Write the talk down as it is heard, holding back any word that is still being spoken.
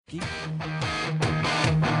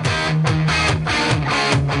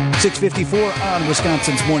.654 on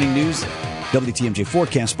Wisconsin's Morning News. WTMJ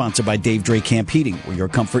forecast sponsored by Dave Dre Camp Heating, where your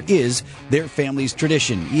comfort is their family's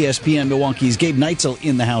tradition. ESPN Milwaukee's Gabe Neitzel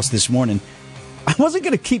in the house this morning. I wasn't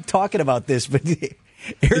going to keep talking about this, but Eric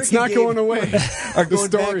it's not going away. Are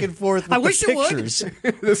going back and forth with I wish the pictures. It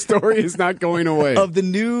would. The story is not going away. Of the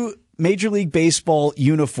new Major League Baseball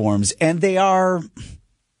uniforms, and they are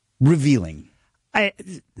revealing. I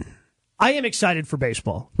am excited for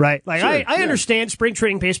baseball, right? Like, sure, I understand spring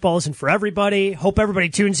training baseball isn't for everybody. Hope everybody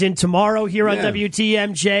tunes in tomorrow here on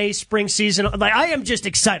WTMJ, spring season. Like, I am just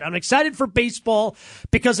excited. I'm excited for baseball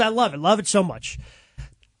because I love it. Love it so much.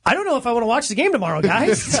 I don't know if I want to watch the game tomorrow,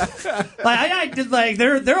 guys.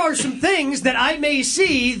 There are some things that I may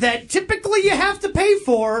see that typically you have to pay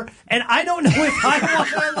for, and I don't know if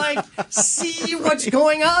I want to see what's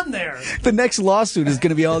going on there. The next lawsuit is going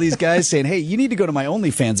to be all these guys saying, "Hey, you need to go to my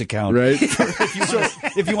OnlyFans account, right?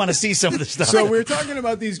 if you want to see some of the stuff." So we're talking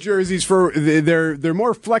about these jerseys they're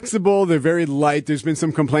more flexible, they're very light. There's been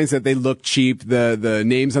some complaints that they look cheap. The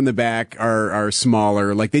names on the back are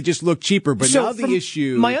smaller, like they just look cheaper. But now the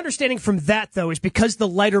issue. My understanding from that, though, is because the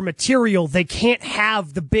lighter material, they can't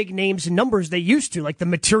have the big names and numbers they used to. Like, the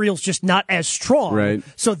material's just not as strong. Right.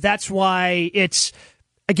 So that's why it's,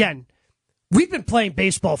 again, we've been playing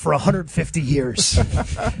baseball for 150 years.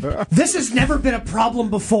 This has never been a problem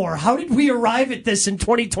before. How did we arrive at this in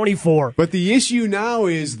 2024? But the issue now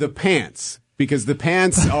is the pants, because the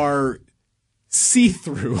pants are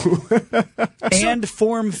see-through and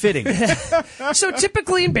form-fitting. So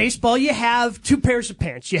typically in baseball, you have two pairs of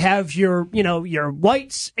pants. You have your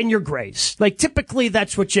whites and your grays. Like, typically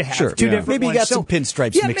that's what you have. Sure. Two different Maybe ones. you got some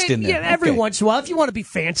pinstripes mixed in there. Yeah, every once in a while, if you want to be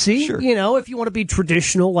fancy, sure. If you want to be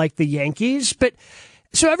traditional like the Yankees. But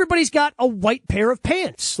so everybody's got a white pair of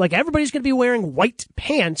pants. Like, everybody's going to be wearing white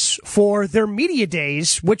pants for their media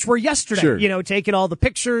days, which were yesterday. Sure. Taking all the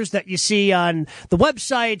pictures that you see on the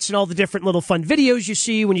websites and all the different little fun videos you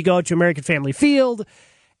see when you go to American Family Field.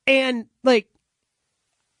 And, like,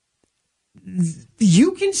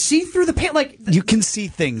 you can see through the pants. Like, you can see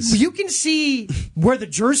things. You can see where the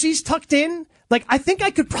jersey's tucked in. Like, I think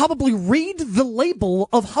I could probably read the label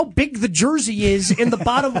of how big the jersey is in the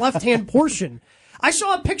bottom left-hand portion. I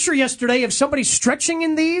saw a picture yesterday of somebody stretching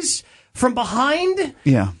in these from behind.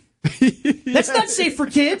 Yeah. That's not safe for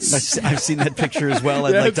kids. I've seen that picture as well.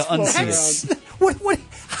 I'd like to unsee it. What?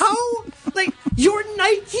 How? Like, you're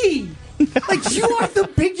Nike. Like, you are the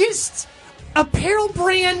biggest apparel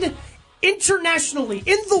brand internationally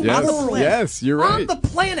in the world. Yes, you're right. On the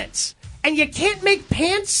planet. And you can't make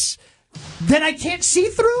pants that I can't see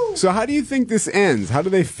through? So how do you think this ends? How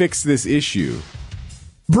do they fix this issue?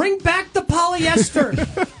 Bring back the polyester.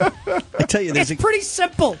 I tell you, it's pretty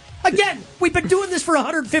simple. Again, we've been doing this for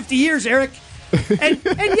 150 years, Eric. And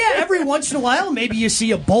yeah, every once in a while, maybe you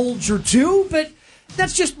see a bulge or two, but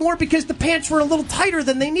that's just more because the pants were a little tighter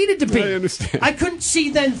than they needed to be. I understand. I couldn't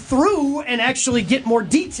see then through and actually get more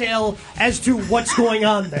detail as to what's going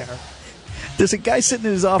on there. There's a guy sitting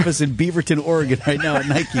in his office in Beaverton, Oregon right now at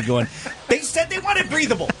Nike going, they said they wanted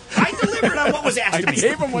breathable. I delivered on what was asked of me. I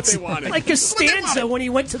gave them what they wanted. Like Costanza when he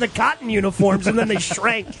went to the cotton uniforms and then they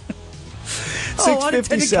shrank.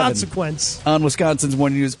 6:57 consequence. On Wisconsin's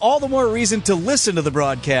Morning News. All the more reason to listen to the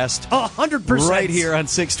broadcast. 100%. Right here on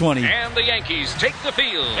 620. And the Yankees take the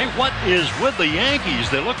field. Hey, what is with the Yankees?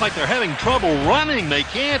 They look like they're having trouble running. They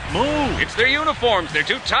can't move. It's their uniforms. They're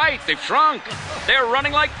too tight. They've shrunk. They're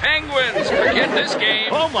running like penguins. Forget this game.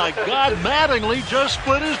 Oh, my God. Mattingly just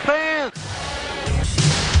split his pants.